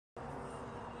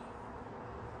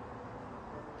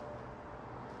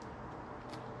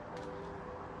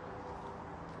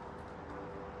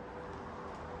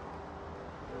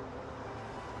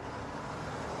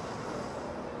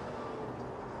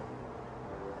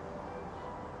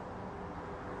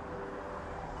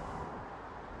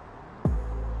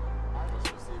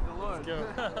Let's go.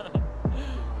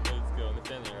 Let's go.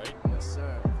 Nathaniel, right? Yes,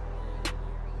 sir.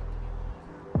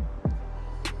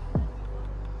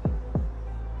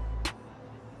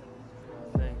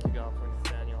 Thank you, God, for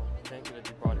Nathaniel. Thank you that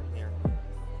you brought him here.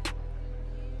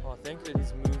 Oh, thank you that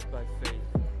he's moved by faith.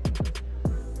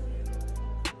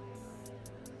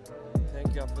 Thank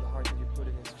you, God, for the heart that you put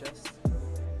in his chest.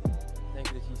 Thank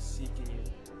you that he's seeking you.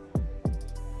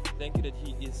 Thank you that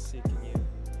he is seeking you.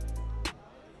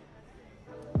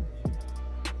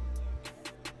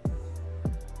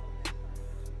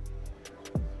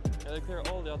 I declare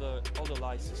all the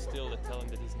lies to still that tell him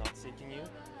that he's not seeking you.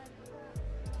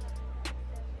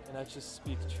 And I just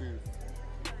speak truth.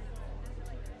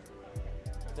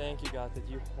 Thank you, God, that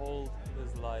you hold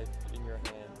his life in your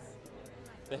hands.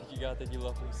 Thank you, God, that you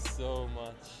love him so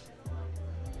much.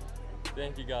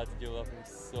 Thank you, God, that you love him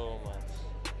so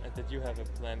much. And that you have a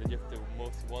plan, that you have the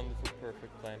most wonderful,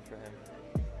 perfect plan for him.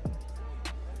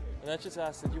 And I just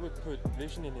ask that you would put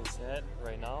vision in his head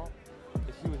right now,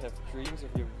 that he would have dreams of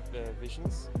your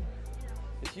visions,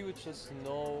 that he would just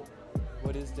know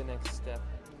what is the next step,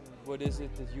 what is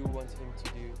it that you want him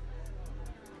to do,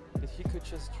 that he could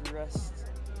just rest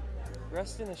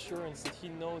in assurance that he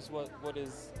knows what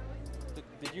is,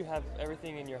 that you have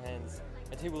everything in your hands,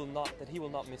 and he will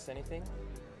not miss anything.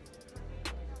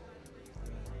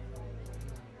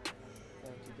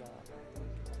 Thank you, God.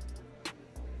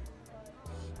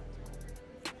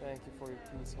 Thank you for your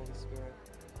peace, Holy Spirit.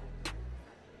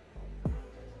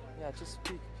 Yeah, just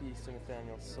speak peace to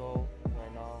Nathaniel's soul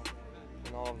right now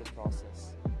in all of the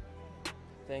process.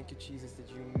 Thank you, Jesus, that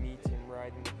you meet him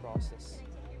right in the process.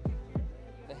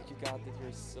 Thank you, God, that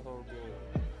you're so good.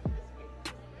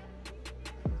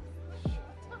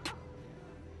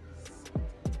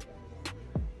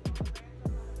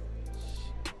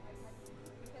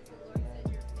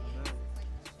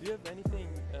 Do you have anything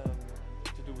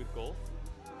to do with golf?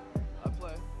 I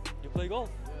play. You play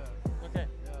golf? Yeah. Okay.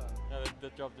 Yeah.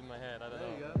 That dropped in my head. I don't know.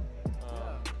 There you go.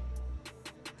 Yeah.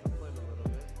 I played a little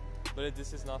bit. But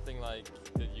this is nothing like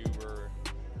that you were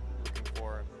looking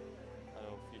for, I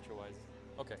don't know, future-wise.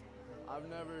 Okay. I've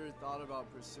never thought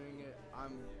about pursuing it.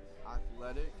 I'm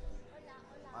athletic.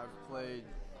 I've played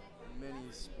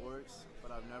many sports,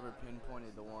 but I've never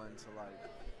pinpointed the one to like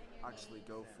actually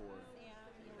go for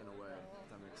in a way, if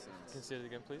that makes sense. Can you say it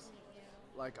again, please?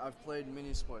 Like I've played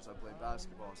many sports. I played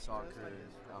basketball, soccer,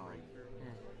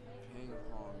 ping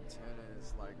pong,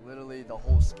 tennis, like literally the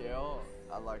whole scale.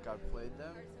 I've played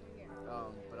them,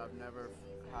 but I've never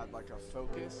had like a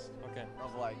focus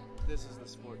of like this is the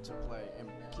sport to play and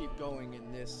keep going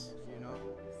in this, you know.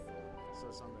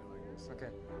 So something like this.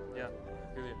 Okay. Yeah.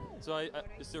 Brilliant. So I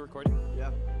is still recording?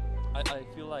 Yeah. I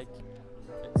feel like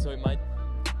so it might.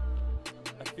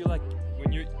 I feel like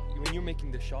when you're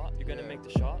making the shot, you're gonna make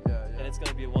the shot, and it's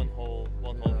gonna be a one hole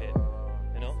hit.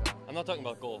 You know? Yeah. I'm not talking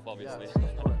about golf, obviously. Yeah,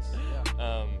 of course.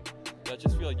 Yeah. But I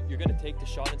just feel like you're gonna take the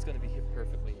shot and it's gonna be hit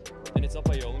perfectly. And it's not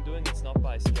by your own doing, it's not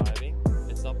by striving,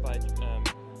 it's not by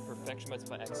perfection, but it's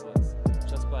by excellence.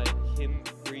 Just by him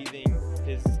breathing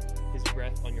his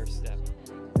breath on your step.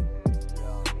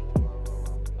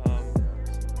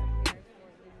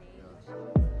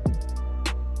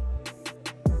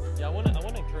 Yeah, I wanna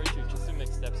encourage you just to make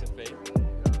steps of faith,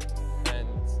 and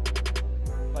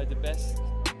in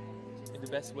the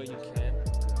best way you can,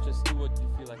 just do what you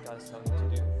feel like God is telling you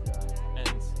to do, and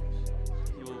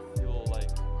he'll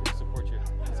support you.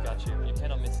 He's got you. You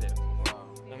cannot miss it.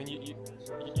 I mean,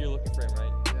 you're looking for him,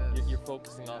 right? Yes. You're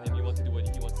focusing on him. You want to do what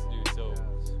he wants to do. So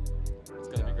it's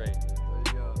gonna be great. There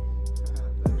you go.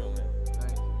 Let's go, man.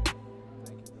 Thank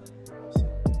you.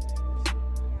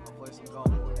 I'll play some golf.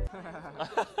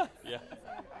 Yeah.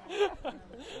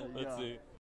 Let's see.